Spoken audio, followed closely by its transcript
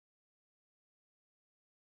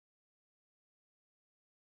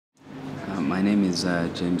My name is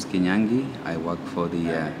James Kinyangi. I work for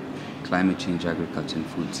the Climate Change, Agriculture and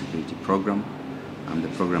Food Security Program. I'm the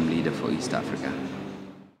program leader for East Africa.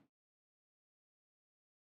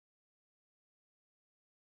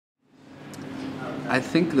 I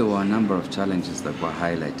think there were a number of challenges that were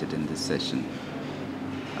highlighted in this session.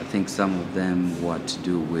 I think some of them were to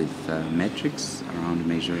do with metrics around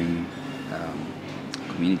measuring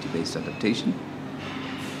community-based adaptation.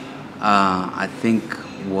 I think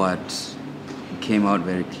what came out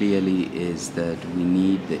very clearly is that we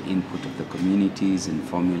need the input of the communities in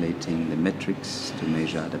formulating the metrics to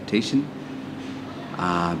measure adaptation,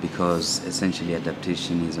 because essentially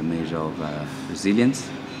adaptation is a measure of resilience.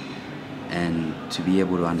 And to be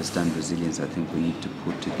able to understand resilience, I think we need to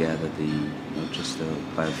put together not just the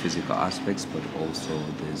biophysical aspects, but also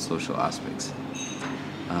the social aspects.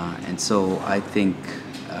 And so I think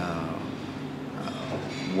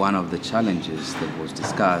one of the challenges that was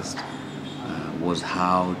discussed was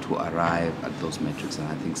how to arrive at those metrics. And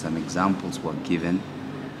I think some examples were given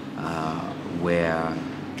where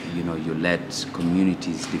you let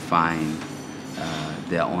communities define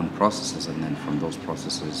their own processes, and then from those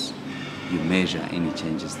processes you measure any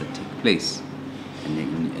changes that take place,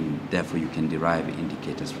 and therefore you can derive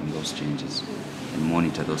indicators from those changes and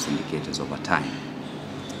monitor those indicators over time.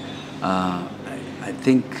 I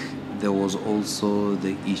think there was also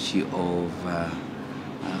the issue of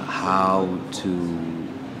how to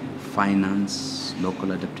finance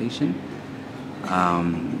local adaptation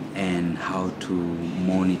and how to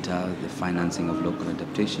monitor the financing of local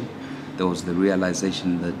adaptation. There was the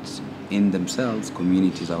realization that in themselves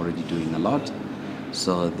communities are already doing a lot,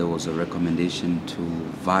 so there was a recommendation to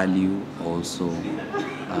value also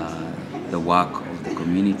the work of the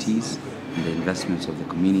communities and the investments of the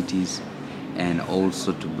communities, and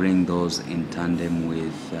also to bring those in tandem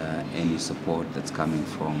with any support that's coming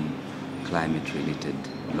from climate-related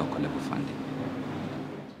local level funding.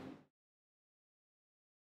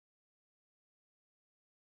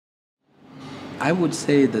 I would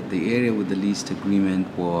say that the area with the least agreement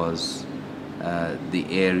was the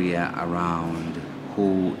area around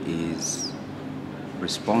who is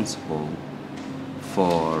responsible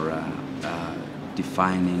for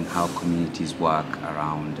defining how communities work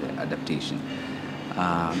around adaptation.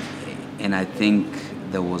 And I think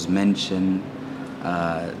there was mention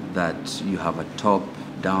that you have a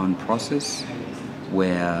top-down process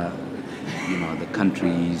where the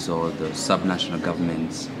countries or the subnational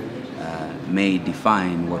governments may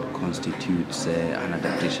define what constitutes an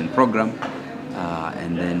adaptation program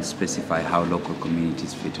and then specify how local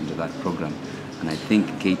communities fit into that program. And I think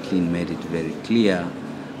Caitlin made it very clear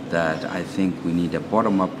that I think we need a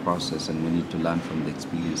bottom-up process, and we need to learn from the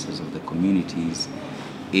experiences of the communities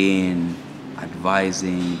in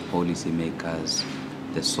advising policymakers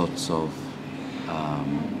the sorts of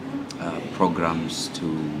programs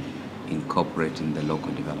to incorporate in the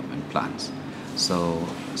local development plans. So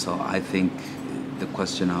I think the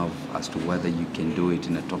question as to whether you can do it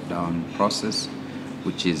in a top-down process,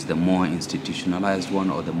 which is the more institutionalized one,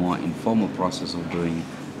 or the more informal process of doing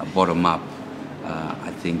a bottom-up,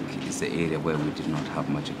 I think is the area where we did not have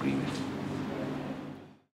much agreement.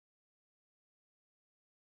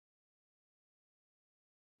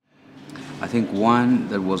 I think one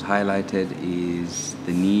that was highlighted is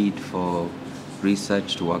the need for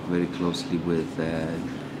research to work very closely with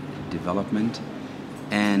development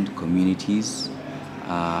and communities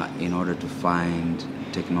in order to find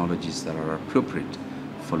technologies that are appropriate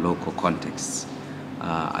for local contexts.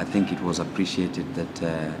 I think it was appreciated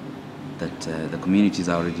that the communities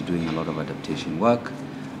are already doing a lot of adaptation work,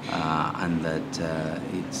 and that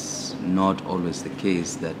it's not always the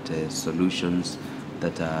case that solutions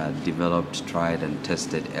that are developed, tried and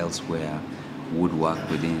tested elsewhere would work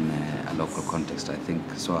within a local context. I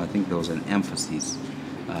think there was an emphasis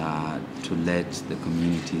to let the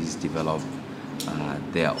communities develop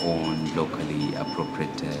their own locally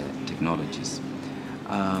appropriate technologies.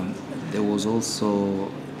 There was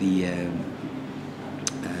also the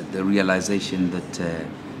realization that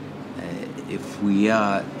if we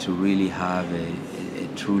are to really have a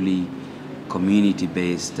truly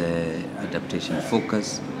community-based adaptation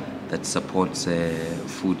focus that supports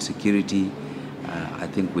food security, I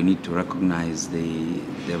think we need to recognize the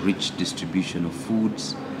rich distribution of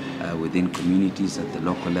foods within communities at the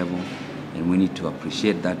local level, and we need to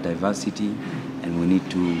appreciate that diversity, and we need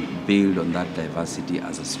to build on that diversity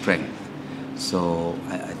as a strength. So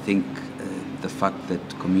I think the fact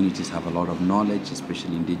that communities have a lot of knowledge,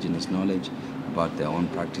 especially indigenous knowledge, about their own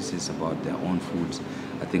practices, about their own foods,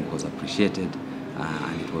 I think was appreciated,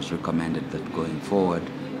 and it was recommended that going forward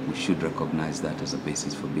we should recognize that as a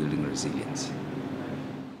basis for building resilience.